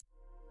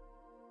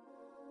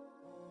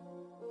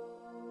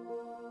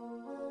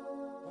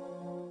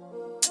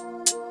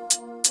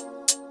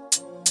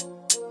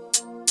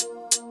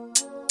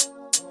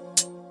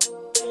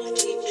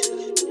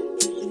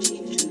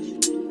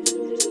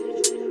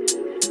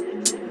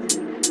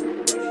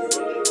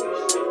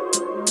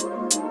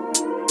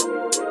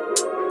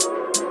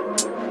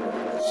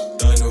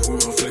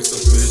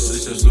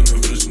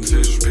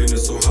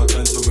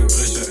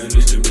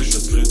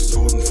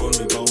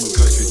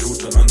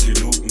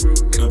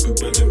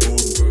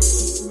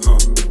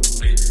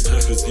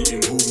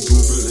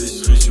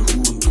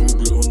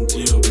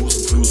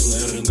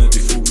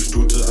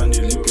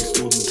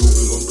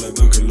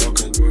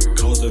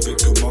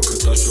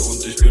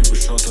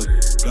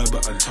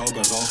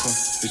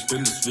ich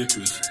bin es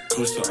wirklich.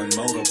 Grüße an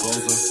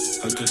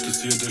Maurerbrowser, haltet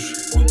es irdisch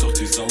und auch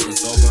die Saure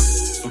sauber.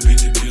 So wie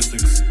die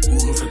Piercings,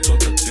 Ure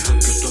verdottert, sie hat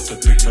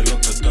gestottert, Blick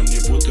verlottert, an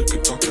ihr wurde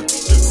gedoktert.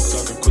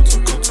 Stimmungslage kurz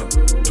vor Kotzern.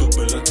 Tut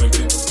mir leid, mein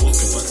Kind ist groß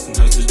gewachsen,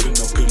 heißt ich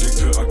bin aufgelegt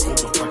für